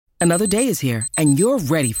Another day is here, and you're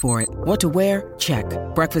ready for it. What to wear? Check.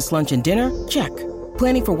 Breakfast, lunch, and dinner? Check.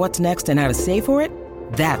 Planning for what's next and how to save for it?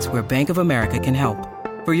 That's where Bank of America can help.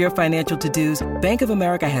 For your financial to-dos, Bank of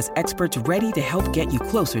America has experts ready to help get you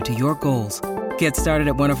closer to your goals. Get started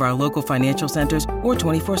at one of our local financial centers or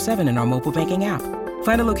 24/7 in our mobile banking app.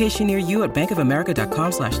 Find a location near you at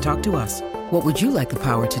bankofamerica.com/talktous. What would you like the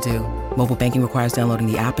power to do? Mobile banking requires downloading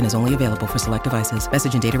the app and is only available for select devices.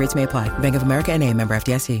 Message and data rates may apply. Bank of America N.A., member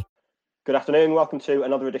FDIC. Good afternoon. Welcome to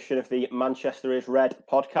another edition of the Manchester is Red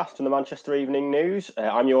podcast and the Manchester Evening News.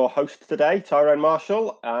 I'm your host today, Tyrone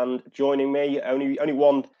Marshall, and joining me, only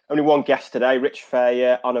one guest today, Rich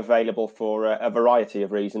Faye, unavailable for a variety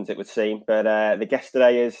of reasons, it would seem. But the guest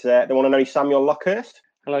today is the one and only Samuel Lockhurst.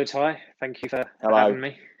 Hello, Ty. Thank you for having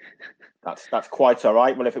me. That's quite all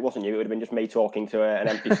right. Well, if it wasn't you, it would have been just me talking to an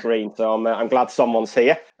empty screen. So I'm glad someone's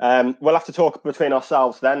here. We'll have to talk between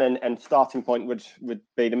ourselves then, and starting point would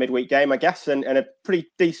be the midweek game, I guess, and a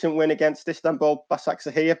pretty decent win against Istanbul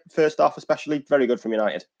Başakşehir. First half especially, very good from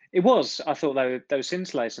United. It was. I thought they were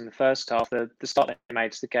scintillating in the first half. The start they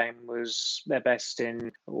made to the game was their best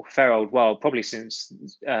in a fair old while, probably since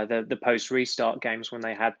the post-restart games when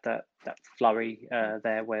they had that flurry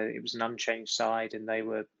there where it was an unchanged side and they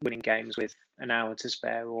were winning games with an hour to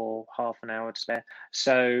spare or half an hour to spare.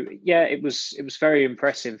 So yeah, it was very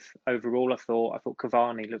impressive overall. I thought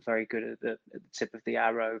Cavani looked very good at the tip of the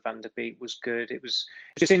arrow. Van der Beek was good. It was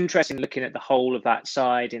just interesting looking at the whole of that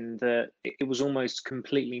side in that it was almost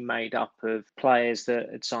completely made up of players that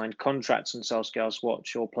had signed contracts on Solskjaer's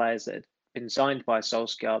watch or players that had been signed by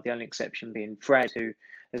Solskjaer, the only exception being Fred, who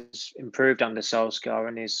has improved under Solskjaer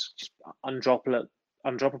and is just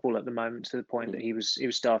undroppable at the moment, to the point that he was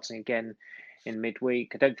starting again in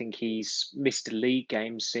midweek. I don't think he's missed a league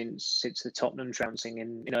game since the Tottenham trouncing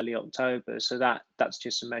in early October. So that's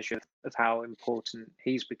just a measure of how important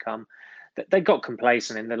he's become. They got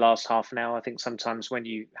complacent in the last half an hour. I think sometimes when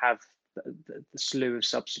you have the slew of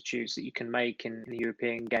substitutes that you can make in the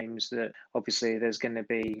European games, that obviously there's going to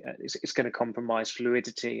be it's going to compromise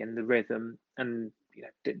fluidity and the rhythm. And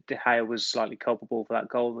De Gea was slightly culpable for that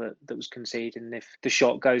goal that was conceded. And if the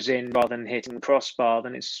shot goes in rather than hitting the crossbar,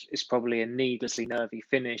 then it's probably a needlessly nervy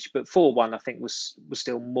finish. But 4-1, I think, was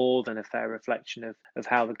still more than a fair reflection of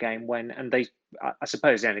how the game went. And I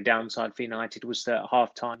suppose the only downside for United was that at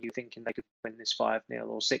half time you were thinking they could win this 5-0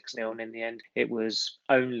 or 6-0, and in the end it was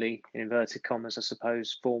only, in inverted commas, I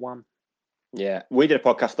suppose, 4-1. Yeah, we did a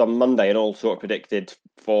podcast on Monday and all sort of predicted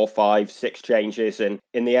 4, 5, 6 changes, and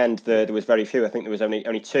in the end there was very few. I think there was only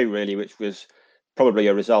 2 really, which was probably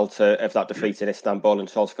a result of that defeat in Istanbul and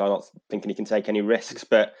Solskjaer not thinking he can take any risks.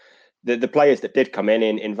 But the players that did come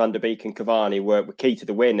in Van der Beek and Cavani were key to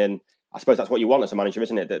the win, and I suppose that's what you want as a manager,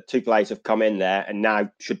 isn't it? That 2 players have come in there and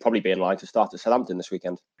now should probably be in line to start at Southampton this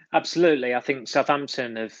weekend. Absolutely. I think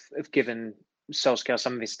Southampton have given Solskjaer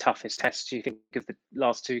some of his toughest tests. You think of the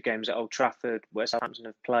last 2 games at Old Trafford where Southampton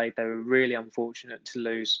have played. They were really unfortunate to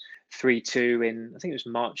lose 3-2 in, I think it was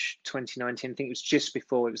March 2019. I think it was just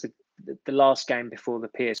before, it was the last game before the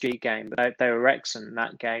PSG game. But they were excellent in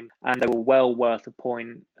that game, and they were well worth a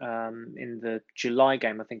point in the July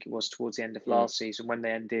game, I think it was, towards the end of last season, when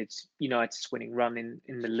they ended United's winning run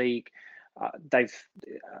in the league. I think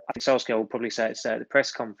Solskjaer will probably say it's at the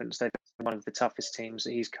press conference, they've been one of the toughest teams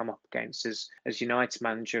that he's come up against as United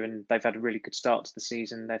manager, and they've had a really good start to the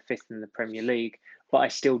season. They're 5th in the Premier League, but I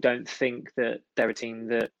still don't think that they're a team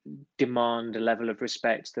that demand a level of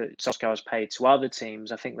respect that Solskjaer has paid to other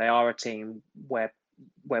teams. I think they are a team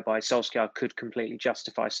whereby Solskjaer could completely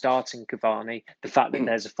justify starting Cavani. The fact that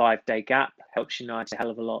there's a 5-day gap helps United a hell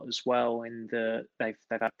of a lot as well, in the they've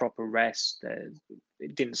had proper rest.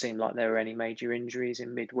 It didn't seem like there were any major injuries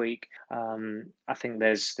in midweek. I think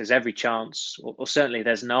there's every chance, or certainly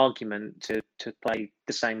there's an argument to play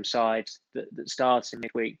the same side that starts in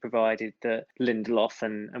midweek, provided that Lindelof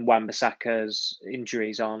and Wan-Bissaka's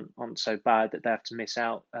injuries aren't so bad that they have to miss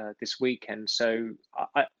out this weekend. So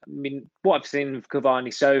I mean, what I've seen of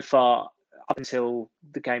Cavani so far, up until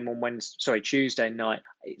the game on Tuesday night,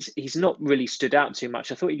 he's not really stood out too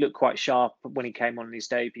much. I thought he looked quite sharp when he came on in his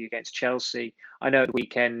debut against Chelsea. I know at the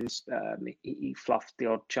weekend he fluffed the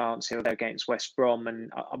odd chance here or there against West Brom,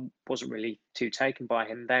 and I wasn't really too taken by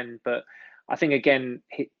him then. But I think, again,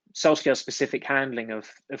 Solskjaer's specific handling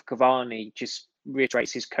of Cavani just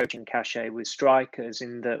reiterates his coaching cachet with strikers,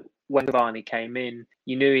 in that when Cavani came in,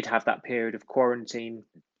 you knew he'd have that period of quarantine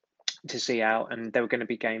to see out, and there were going to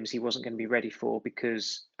be games he wasn't going to be ready for,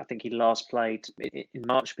 because I think he last played in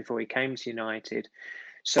March before he came to United.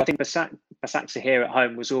 So I think Başakşehir at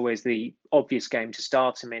home was always the obvious game to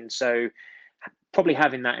start him in. So probably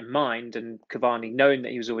having that in mind, and Cavani knowing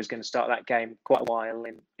that he was always going to start that game quite a while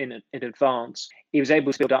in advance, he was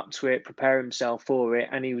able to build up to it, prepare himself for it,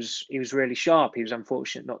 and he was really sharp. He was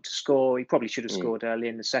unfortunate not to score. He probably should have scored early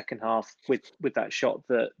in the second half with that shot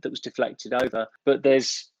that was deflected over. But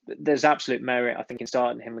there's absolute merit, I think, in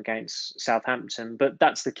starting him against Southampton. But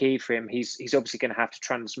that's the key for him. He's obviously going to have to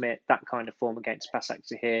transmit that kind of form against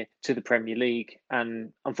Başakşehir to the Premier League.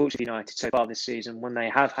 And unfortunately, United so far this season, when they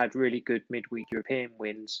have had really good midweek European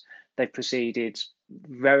wins, they've proceeded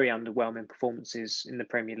very underwhelming performances in the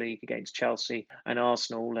Premier League against Chelsea and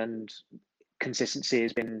Arsenal. And consistency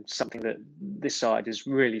has been something that this side has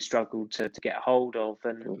really struggled to get a hold of.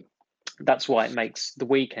 And that's why it makes the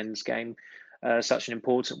weekend's game such an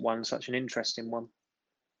important one, such an interesting one.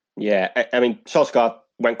 Yeah, I mean, Solskjaer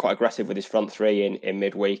went quite aggressive with his front three in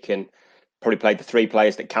midweek, and probably played the three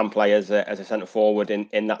players that can play as a centre forward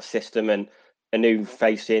in that system, and a new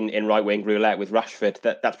face in right wing roulette with Rashford.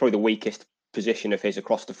 That's probably the weakest position of his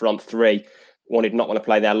across the front three. One did not want to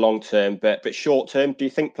play there long term, but short term, do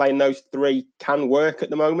you think playing those three can work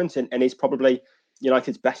at the moment, and is probably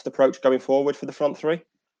United's best approach going forward for the front three?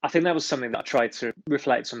 I think that was something that I tried to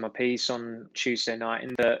reflect on my piece on Tuesday night,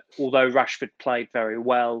 in that although Rashford played very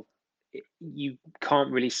well, you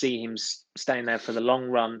can't really see him staying there for the long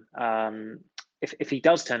run. If he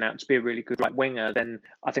does turn out to be a really good right winger, then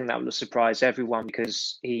I think that will surprise everyone,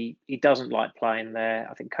 because he doesn't like playing there.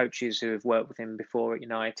 I think coaches who have worked with him before at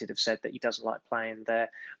United have said that he doesn't like playing there.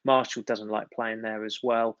 Marshall doesn't like playing there as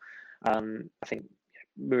well. I think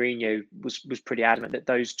Mourinho was pretty adamant that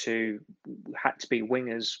those two had to be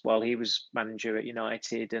wingers while he was manager at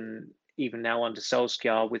United, and even now under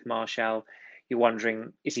Solskjaer with Martial, you're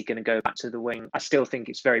wondering, is he going to go back to the wing? I still think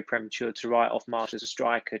it's very premature to write off Martial as a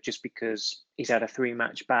striker just because he's had a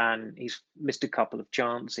 3-match ban. He's missed a couple of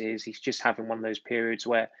chances. He's just having one of those periods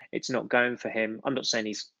where it's not going for him. I'm not saying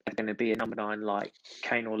he's going to be a number 9 like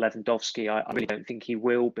Kane or Lewandowski. I really don't think he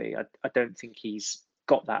will be. I don't think he's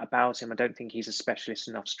got that about him. I don't think he's a specialist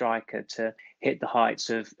enough striker to hit the heights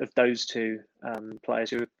of those two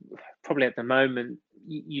players who probably at the moment,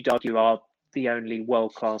 you'd argue, are the only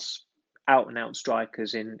world-class out-and-out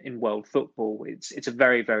strikers in world football. It's a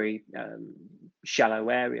very, very shallow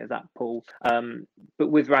area, that pool. But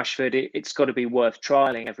with Rashford, it's got to be worth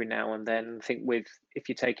trialling every now and then. I think if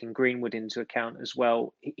you're taking Greenwood into account as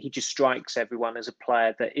well, he just strikes everyone as a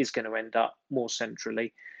player that is going to end up more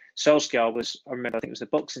centrally. Solskjaer I remember, I think it was the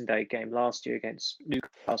Boxing Day game last year against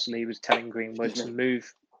Newcastle, he was telling Greenwood to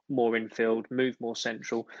move more infield, move more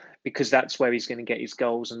central, because that's where he's going to get his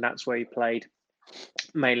goals, and that's where he played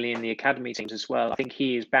mainly in the academy teams as well. I think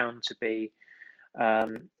he is bound to be,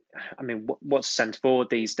 what's centre forward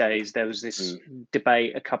these days? There was this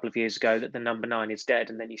debate a couple of years ago that the number 9 is dead,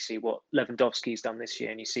 and then you see what Lewandowski's done this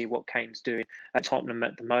year, and you see what Kane's doing at Tottenham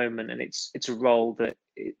at the moment, and it's a role that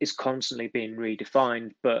is constantly being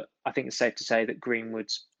redefined. But I think it's safe to say that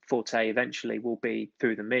Greenwood's forte eventually will be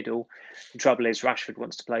through the middle. The trouble is Rashford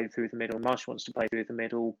wants to play through the middle, Martial wants to play through the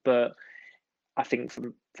middle, but I think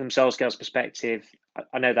from Solskjaer's perspective,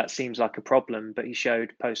 I know that seems like a problem, but he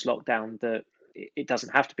showed post-lockdown that it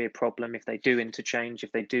doesn't have to be a problem if they do interchange,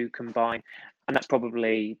 if they do combine. And that's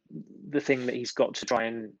probably the thing that he's got to try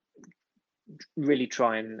and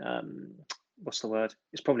what's the word?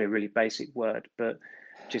 It's probably a really basic word, but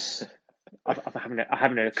just I'm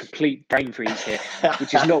having a complete brain freeze here,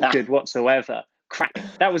 which is not good whatsoever. Crack.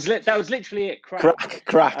 That was literally it. Crack.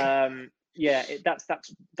 Yeah,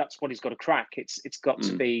 that's what he's got to crack. It's got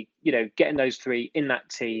to be, getting those three in that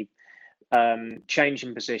team,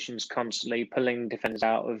 changing positions constantly, pulling defenders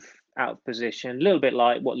out of position, a little bit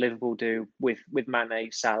like what Liverpool do with Mane,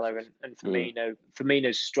 Salah, and Firmino.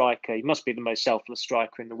 Firmino's striker, he must be the most selfless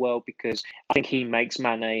striker in the world, because I think he makes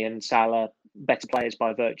Mane and Salah better players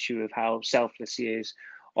by virtue of how selfless he is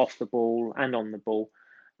off the ball and on the ball.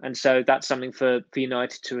 And so that's something for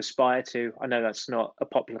United to aspire to. I know that's not a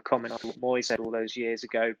popular comment after what Moyes said all those years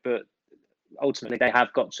ago, but ultimately they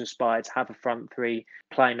have got to aspire to have a front three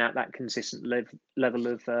playing at that consistent level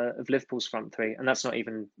of Liverpool's front three. And that's not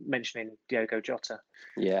even mentioning Diogo Jota.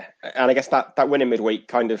 Yeah, and I guess that win in midweek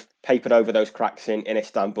kind of papered over those cracks in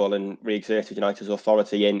Istanbul and re-exerted United's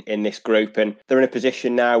authority in this group. And they're in a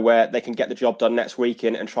position now where they can get the job done next week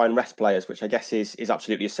and try and rest players, which I guess is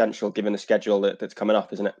absolutely essential given the schedule that's coming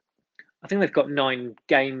up, isn't it? I think they've got 9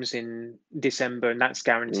 games in December, and that's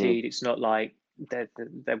guaranteed. It's not like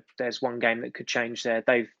there's one game that could change there.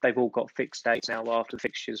 They've all got fixed dates now after the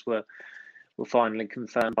fixtures were finally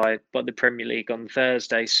confirmed by the Premier League on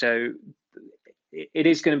Thursday. So it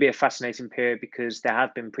is going to be a fascinating period, because there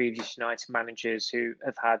have been previous United managers who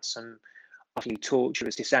have had some utterly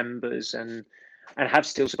torturous Decembers, and and have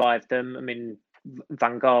still survived them. I mean,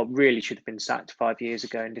 Van Gaal really should have been sacked 5 years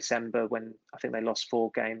ago in December when I think they lost 4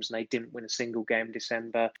 games and they didn't win a single game in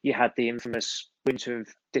December. You had the infamous winter of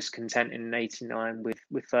discontent in '89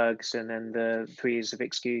 with Ferguson and the 3 years of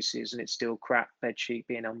excuses, and it's still crap bedsheet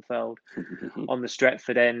being unfurled. On the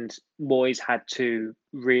Stretford end, Moyes had 2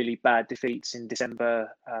 really bad defeats in December.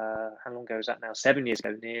 How long ago was that now? 7 years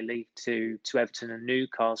ago, nearly, to Everton and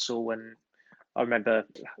Newcastle. And I remember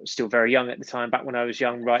still very young at the time, back when I was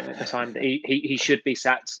young, right at the time, that he should be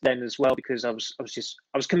sacked then as well, because I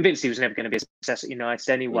was convinced he was never going to be a success at United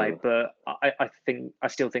anyway. But I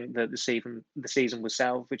still think that the season was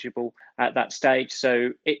salvageable at that stage.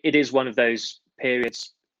 So it is one of those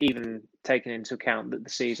periods, even taking into account that the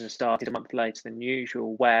season started a month later than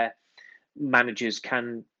usual, where managers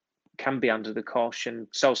can be under the cosh, and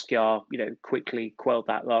Solskjaer, quickly quelled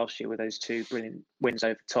that last year with those 2 brilliant wins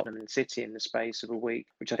over Tottenham and City in the space of a week,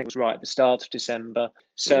 which I think was right at the start of December.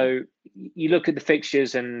 So you look at the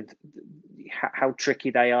fixtures and how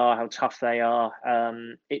tricky they are, how tough they are.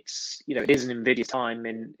 It's it is an invidious time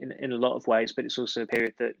in a lot of ways, but it's also a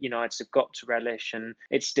period that United have got to relish, and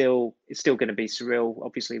it's still going to be surreal,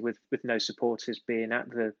 obviously, with no supporters being at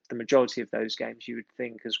the majority of those games, you would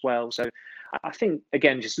think, as well. So I think,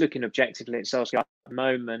 again, just looking objectively at Solskjaer at the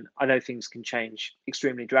moment, I know things can change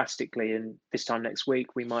extremely drastically, and this time next week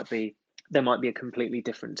there might be a completely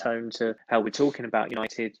different tone to how we're talking about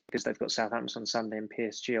United, because they've got Southampton on Sunday and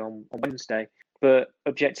PSG on Wednesday. But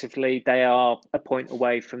objectively, they are a point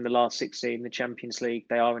away from the last 16 in the Champions League.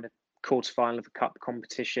 They are in a quarter-final of a cup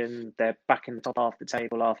competition. They're back in the top half of the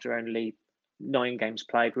table after only 9 games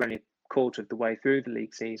played. We're only a quarter of the way through the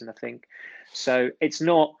league season, I think. So it's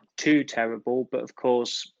not too terrible, but of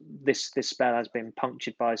course, this spell has been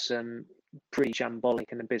punctured by some pretty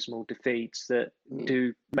shambolic and abysmal defeats that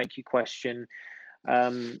do make you question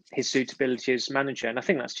his suitability as manager. And I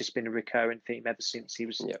think that's just been a recurring theme ever since he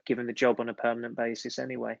was given the job on a permanent basis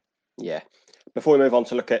anyway. Yeah. Before we move on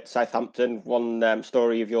to look at Southampton, one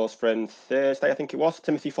story of yours from Thursday, I think it was,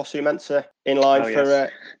 Timothy Fosu-Mensah in line for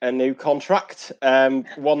a new contract.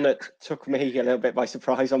 One that took me a little bit by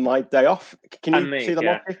surprise on my day off. Can you see the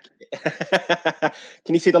logic?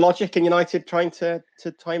 Can you see the logic in United trying to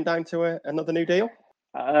tie him down to another new deal?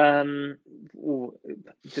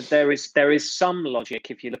 There is some logic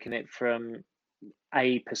if you're looking at it from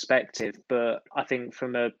a perspective, but I think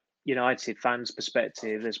from a United fans'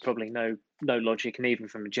 perspective, there's probably no logic, and even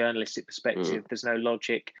from a journalistic perspective, there's no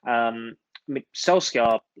logic.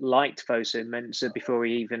 Solskjaer liked Fosu-Mensah before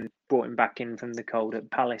he even brought him back in from the cold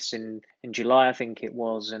at Palace in July, I think it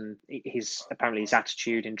was, and apparently his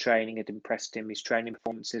attitude in training had impressed him. His training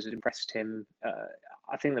performances had impressed him.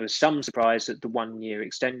 I think there was some surprise that the 1-year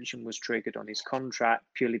extension was triggered on his contract,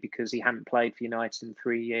 purely because he hadn't played for United in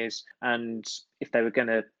 3 years. And if they were going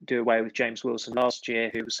to do away with James Wilson last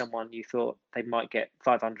year, who was someone you thought they might get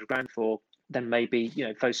 500 grand for, then maybe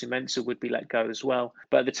Fosu-Mensah would be let go as well.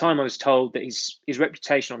 But at the time, I was told that his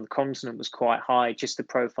reputation on the continent was quite high. Just the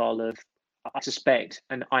profile of, I suspect,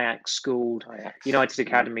 an Ajax-schooled United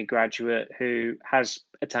Academy graduate who has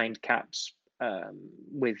attained caps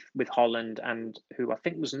with Holland, and who I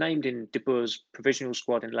think was named in De Boer's provisional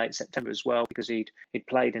squad in late September as well, because he'd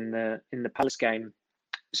played in the Palace game.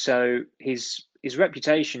 So his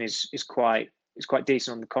reputation is quite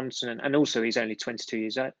decent on the continent, and also he's only 22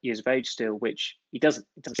 years of age still, which it doesn't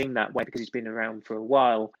seem that way because he's been around for a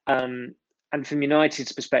while. And from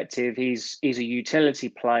United's perspective, he's a utility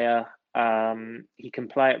player. He can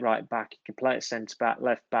play at right back, he can play at centre back,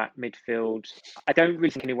 left back, midfield. I don't really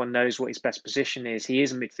think anyone knows what his best position is. He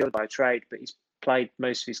is a midfielder by trade, but he's played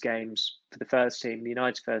most of his games for the first team, the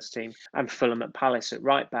United first team, and Fulham at Palace at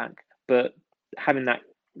right back. But having that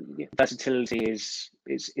versatility is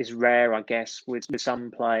rare, I guess, with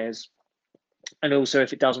some players. And also,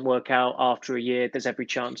 if it doesn't work out after a year, there's every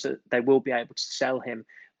chance that they will be able to sell him.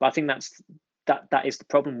 But I think that is the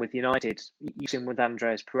problem with United. You've seen with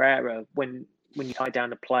Andreas Pereira, when you tie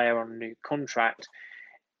down a player on a new contract,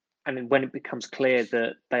 and then when it becomes clear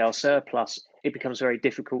that they are surplus, it becomes very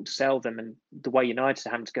difficult to sell them. And the way United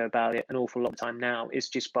are having to go about it an awful lot of time now is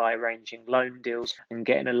just by arranging loan deals and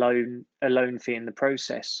getting a loan fee in the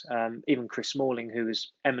process. Even Chris Smalling, who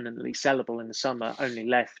was eminently sellable in the summer, only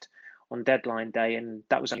left on deadline day, and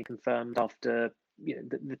that was only confirmed after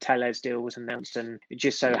the Tellez deal was announced. And it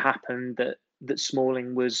just so happened that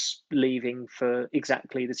Smalling was leaving for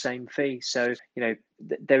exactly the same fee. So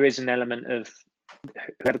there is an element of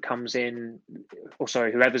whoever's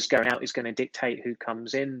going out is going to dictate who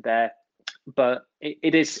comes in there. But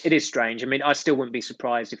it is strange. I mean, I still wouldn't be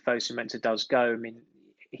surprised if Fosu-Mensah does go. I mean,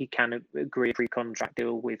 he can agree a free contract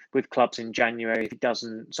deal with clubs in January if he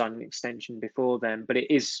doesn't sign an extension before then. But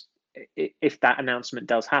it is, if that announcement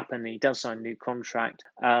does happen and he does sign a new contract,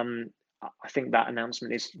 I think that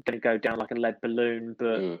announcement is going to go down like a lead balloon.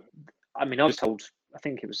 But I mean, I was told, I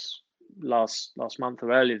think it was last month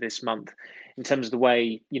or earlier this month, in terms of the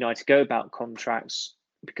way United go about contracts,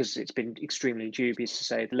 because it's been extremely dubious to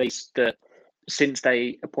say the least, that since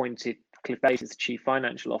they appointed Cliff Bates as the chief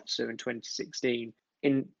financial officer in 2016,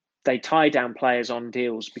 they tie down players on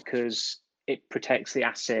deals because it protects the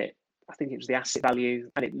asset. I think it was the asset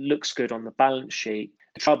value, and it looks good on the balance sheet.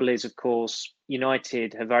 The trouble is, of course,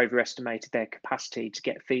 United have overestimated their capacity to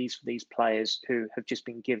get fees for these players who have just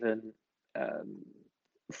been given,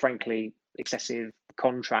 frankly, excessive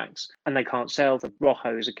contracts, and they can't sell them.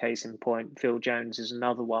 Rojo is a case in point. Phil Jones is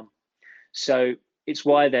another one. So it's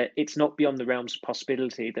why it's not beyond the realms of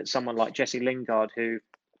possibility that someone like Jesse Lingard, who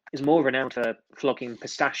is more renowned for flogging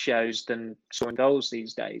pistachios than scoring goals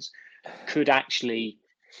these days, could actually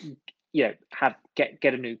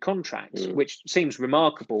get a new contract, which seems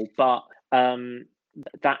remarkable, but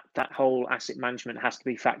that whole asset management has to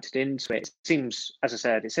be factored into it. It seems, as I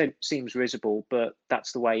said, it seems risible, but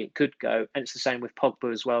that's the way it could go. And it's the same with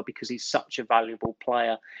Pogba as well, because he's such a valuable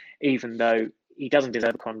player, even though he doesn't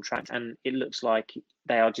deserve a contract, and it looks like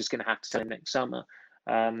they are just going to have to sell him next summer.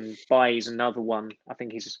 Bailly's another one. I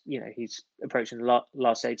think he's approaching the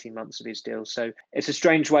last 18 months of his deal. So it's a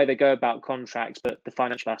strange way they go about contracts, but the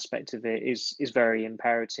financial aspect of it is very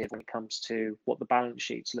imperative when it comes to what the balance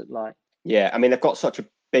sheets look like. Yeah, I mean, they've got such a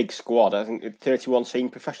big squad. I think 31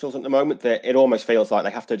 senior professionals at the moment, that it almost feels like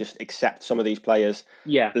they have to just accept some of these players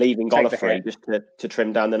leaving on a free just to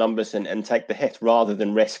trim down the numbers and take the hit, rather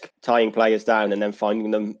than risk tying players down and then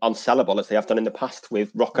finding them unsellable, as they have done in the past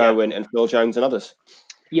with Rocco and Phil Jones and others.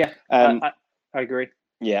 Yeah, I agree.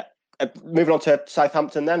 Yeah. Moving on to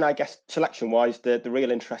Southampton then, I guess selection-wise, the real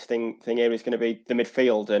interesting thing here is going to be the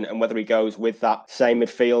midfield and whether he goes with that same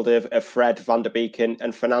midfield of Fred, Van der Beek and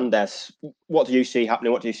Fernandes. What do you see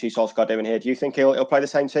happening? What do you see Solskjaer doing here? Do you think he'll play the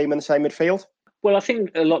same team in the same midfield? Well, I think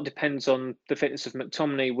a lot depends on the fitness of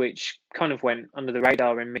McTominay, which kind of went under the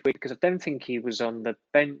radar in midweek, because I don't think he was on the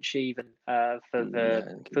bench even for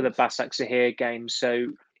the Basak Zahir game. So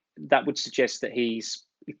that would suggest that he's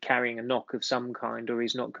carrying a knock of some kind, or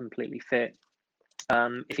he's not completely fit.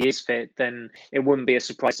 If he is fit, then it wouldn't be a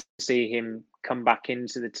surprise to see him come back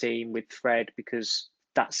into the team with Fred, because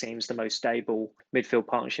that seems the most stable midfield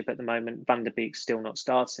partnership at the moment. Van der Beek's still not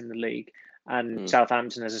starting in the league, and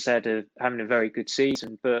Southampton, as I said, are having a very good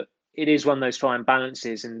season. But it is one of those fine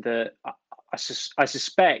balances in that I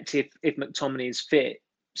suspect if McTominay is fit,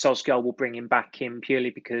 Solskjaer will bring him back in purely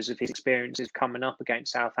because of his experiences coming up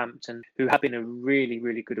against Southampton, who have been a really,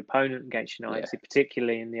 really good opponent against United,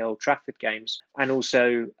 particularly in the Old Trafford games. And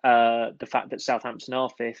also the fact that Southampton are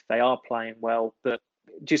fifth, they are playing well. But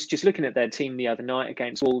just looking at their team the other night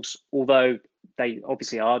against Wolves, although they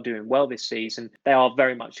obviously are doing well this season, they are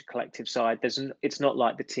very much a collective side. It's not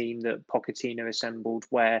like the team that Pochettino assembled,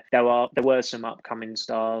 where there were some upcoming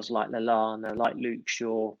stars like Lallana, like Luke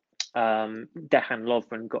Shaw. Dejan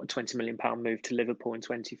Lovren got a £20 million move to Liverpool in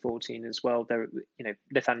 2014 as well.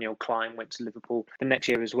 Nathaniel Klein went to Liverpool the next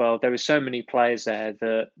year as well. There were so many players there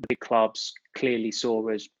that the big clubs clearly saw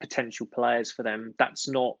as potential players for them. That's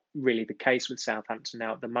not really the case with Southampton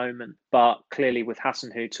now at the moment. But clearly with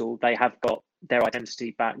Hasenhüttl, they have got their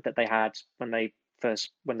identity back that they had when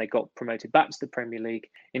they got promoted back to the Premier League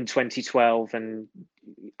in 2012, and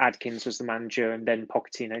Adkins was the manager, and then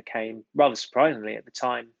Pochettino came rather surprisingly at the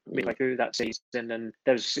time midway through that season, and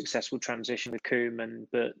there was a successful transition with Koeman,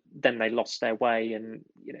 but then they lost their way, and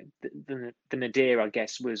the nadir, I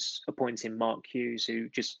guess, was appointing Mark Hughes, who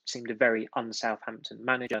just seemed a very un-Southampton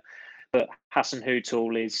manager. But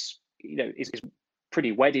Hasenhüttl is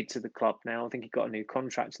pretty wedded to the club now. I think he got a new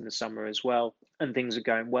contract in the summer as well, and things are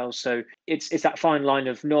going well. So it's that fine line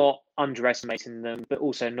of not underestimating them, but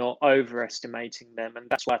also not overestimating them. And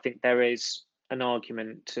that's why I think there is an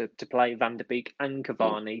argument to play Van der Beek and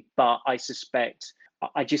Cavani. But I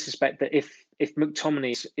just suspect that if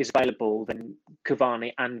McTominay is available, then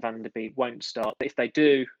Cavani and Van der Beek won't start. But if they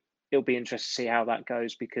do, it'll be interesting to see how that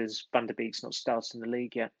goes, because Van der Beek's not starting the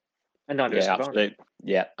league yet. And neither is Cavani. Absolutely.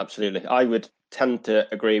 Yeah, absolutely. I would tend to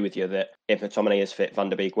agree with you that if McTominay is fit, Van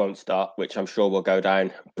der Beek won't start, which I'm sure will go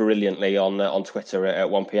down brilliantly on Twitter at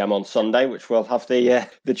 1 p.m. on Sunday, which we'll have the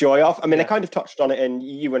joy of. I mean, they kind of touched on it, and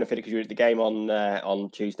you weren't fit because you were at the game on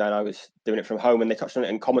Tuesday, and I was doing it from home, and they touched on it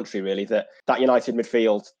in commentary, really, that United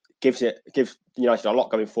midfield gives United a lot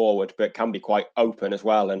going forward, but can be quite open as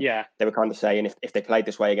well. And they were kind of saying if they played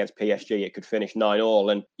this way against PSG, it could finish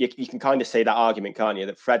 9-9. And you can kind of see that argument, can't you?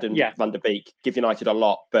 That Fred and Van der Beek give United a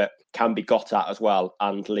lot, but can be got at as well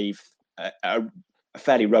and leave a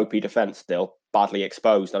fairly ropey defence still badly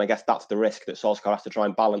exposed. And I guess that's the risk that Solskjaer has to try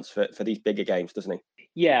and balance for these bigger games, doesn't he?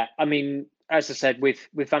 Yeah, I mean, as I said, with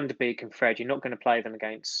Van der Beek and Fred, you're not going to play them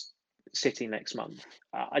against City next month.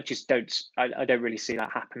 I just don't. I don't really see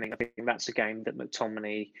that happening. I think that's a game that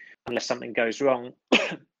McTominay, unless something goes wrong,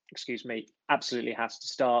 excuse me, absolutely has to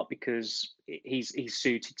start, because he's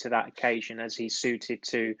suited to that occasion as he's suited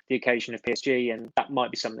to the occasion of PSG, and that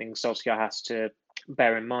might be something Solskjaer has to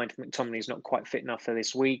bear in mind. If McTominay is not quite fit enough for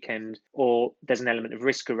this weekend, or there's an element of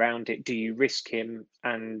risk around it, do you risk him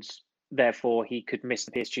and therefore he could miss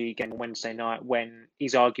the PSG game on Wednesday night when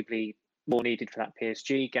he's arguably more needed for that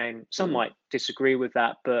PSG game? Some might disagree with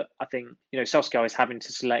that, but I think, Solskjaer is having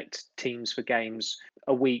to select teams for games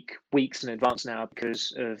weeks in advance now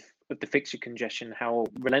because of the fixture congestion, how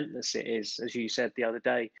relentless it is. As you said the other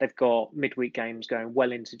day, they've got midweek games going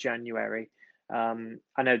well into January.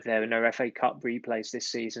 I know there are no FA Cup replays this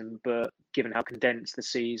season, but given how condensed the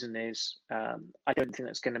season is, I don't think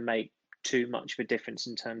that's going to make too much of a difference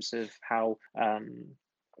in terms of how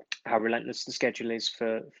relentless the schedule is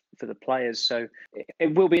for the players. So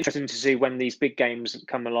it will be interesting to see when these big games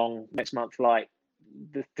come along next month. Like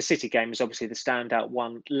the City game is obviously the standout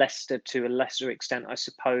one. Leicester to a lesser extent, I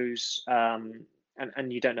suppose.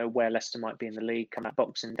 And you don't know where Leicester might be in the league come that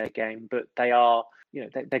Boxing Day game, but they are,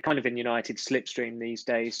 they're kind of in United slipstream these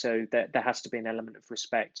days. So there has to be an element of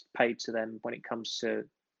respect paid to them when it comes to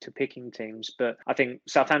picking teams. But I think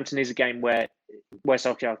Southampton is a game where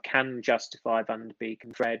Solskjaer can justify Van der Beek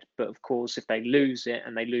and Fred. But of course, if they lose it,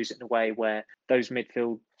 and they lose it in a way where the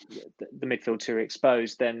midfield two are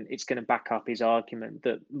exposed, then it's going to back up his argument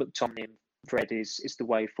that McTominay and Fred is the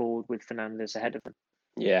way forward with Fernandes ahead of them.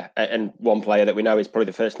 Yeah, and one player that we know is probably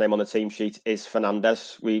the first name on the team sheet is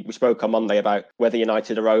Fernandes. We spoke on Monday about whether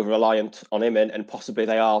United are over-reliant on him, and possibly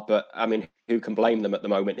they are, but I mean, who can blame them at the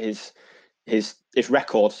moment? His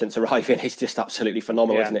record since arriving is just absolutely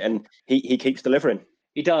phenomenal, isn't it? And he keeps delivering.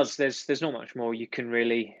 He does. There's not much more you can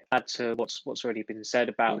really add to what's already been said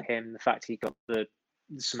about him. The fact he got the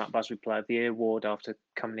Sumat Basri Player of the Year award after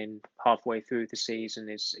coming in halfway through the season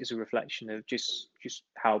is a reflection of just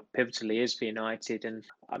how pivotal he is for United. And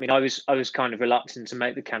I mean, I was kind of reluctant to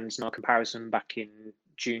make the Cantona comparison back in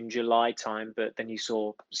June, July time, but then you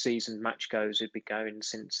saw seasoned match goes who'd been going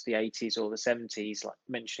since the 80s or the 70s, like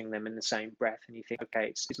mentioning them in the same breath, and you think, okay,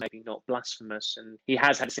 it's maybe not blasphemous. And he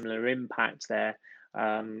has had a similar impact there.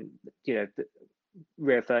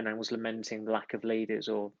 Rio Ferdinand was lamenting the lack of leaders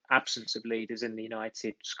or absence of leaders in the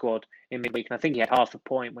United squad in midweek, and I think he had half a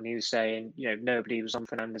point when he was saying, nobody was on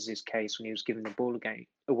Fernandes' case when he was giving the ball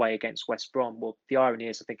away against West Brom. Well, the irony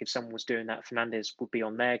is, I think if someone was doing that, Fernandes would be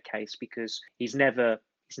on their case, because he's never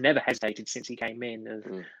hesitated since he came in of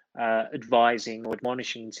advising or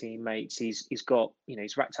admonishing teammates. He's got,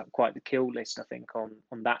 he's racked up quite the kill list, I think, on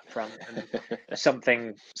that front. And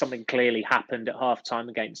something clearly happened at half time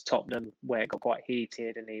against Tottenham where it got quite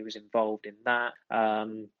heated, and he was involved in that.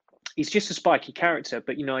 He's just a spiky character,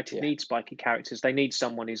 but United need spiky characters. They need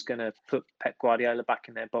someone who's going to put Pep Guardiola back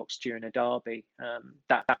in their box during a derby.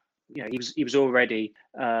 He was already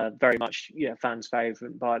very much fans'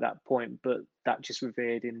 favourite by that point, but that just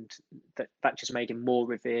that just made him more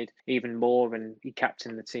revered, even more. And he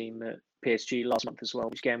captained the team at PSG last month as well,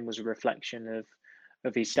 which again was a reflection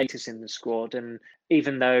of his status in the squad. And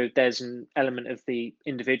even though there's an element of the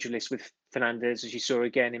individualist with Fernandes, as you saw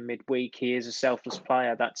again in midweek, he is a selfless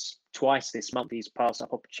player. That's twice this month he's passed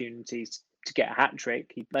up opportunities to get a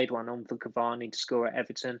hat-trick. He laid one on for Cavani to score at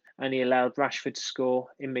Everton, and he allowed Rashford to score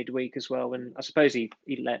in midweek as well. And I suppose he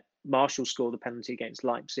let Martial score the penalty against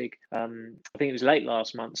Leipzig. I think it was late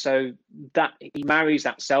last month. So that he marries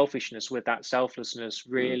that selfishness with that selflessness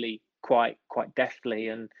really quite deftly.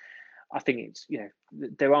 And I think it's,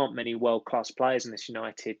 there aren't many world-class players in this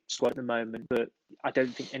United squad at the moment, but I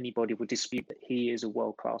don't think anybody would dispute that he is a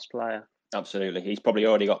world-class player. Absolutely. He's probably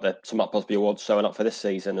already got the Sumat Basri Award sewn up for this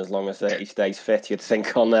season, as long as he stays fit, you'd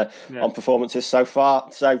think, on performances so far.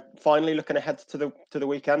 So finally, looking ahead to the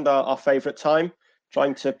weekend, our favourite time,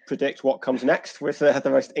 trying to predict what comes next with the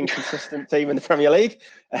most inconsistent team in the Premier League.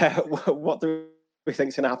 What do we think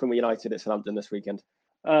is going to happen with United at Southampton this weekend?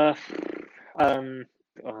 I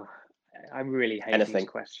really hate these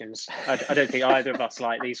questions. I don't think either of us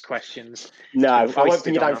like these questions. No, I won't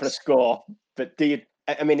pin you down for a score, but do you...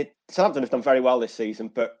 I mean, Southampton have done very well this season,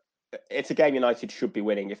 but it's a game United should be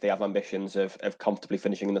winning if they have ambitions of comfortably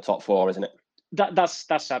finishing in the top four, isn't it?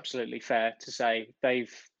 That's absolutely fair to say.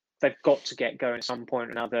 They've got to get going at some point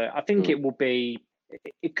or another. I think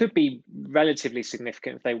it could be relatively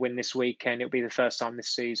significant if they win this weekend. It'll be the first time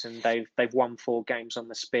this season they've won 4 games on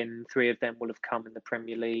the spin. 3 of them will have come in the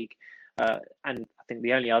Premier League, and I think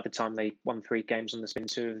the only other time they won 3 games on the spin,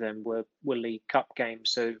 2 of them were League Cup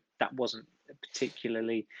games. So that wasn't a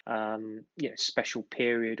particularly special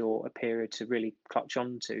period or a period to really clutch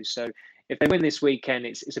onto. So if they win this weekend,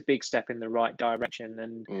 it's a big step in the right direction.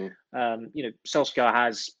 And Solskjaer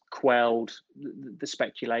has quelled the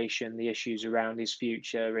speculation, the issues around his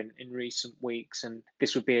future in recent weeks, and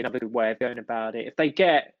this would be another good way of going about it. If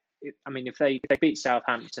they beat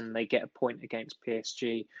Southampton, they get a point against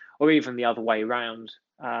PSG, or even the other way around.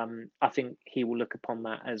 I think he will look upon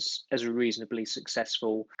that as a reasonably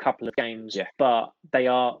successful couple of games. Yeah. But there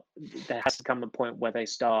has to come a point where they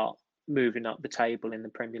start moving up the table in the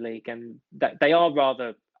Premier League, and that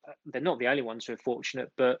they're not the only ones who are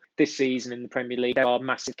fortunate, but this season in the Premier League, there are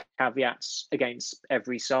massive caveats against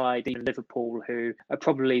every side. Even Liverpool, who are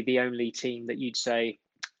probably the only team that you'd say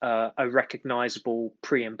are recognisable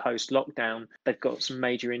pre and post lockdown, they've got some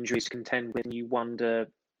major injuries to contend with, and you wonder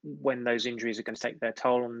when those injuries are going to take their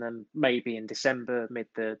toll on them, maybe in December amid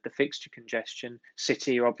the fixture congestion.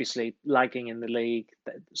 City are obviously lagging in the league,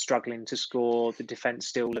 struggling to score. The defence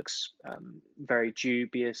still looks very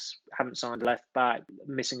dubious, haven't signed a left back,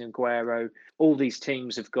 missing Aguero. All these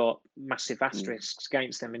teams have got massive asterisks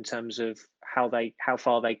against them in terms of how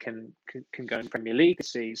far they can go in the Premier League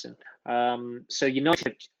this season. So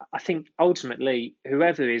United, I think ultimately,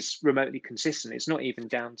 whoever is remotely consistent, it's not even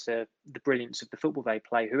down to the brilliance of the football they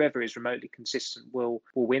play. Whoever is remotely consistent will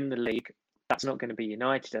win the league. That's not going to be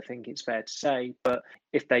United, I think it's fair to say. But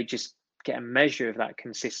if they just get a measure of that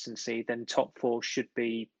consistency, then top 4 should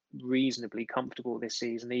be reasonably comfortable this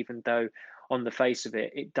season, even though on the face of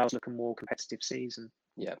it, it does look a more competitive season.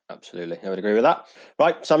 Yeah, absolutely. I would agree with that.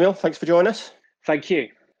 Right, Samuel, thanks for joining us. Thank you.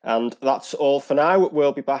 And that's all for now.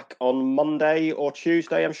 We'll be back on Monday or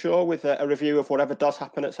Tuesday, I'm sure, with a review of whatever does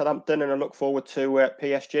happen at Southampton. And I look forward to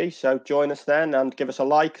PSG. So join us then and give us a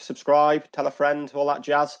like, subscribe, tell a friend, all that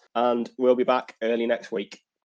jazz. And we'll be back early next week.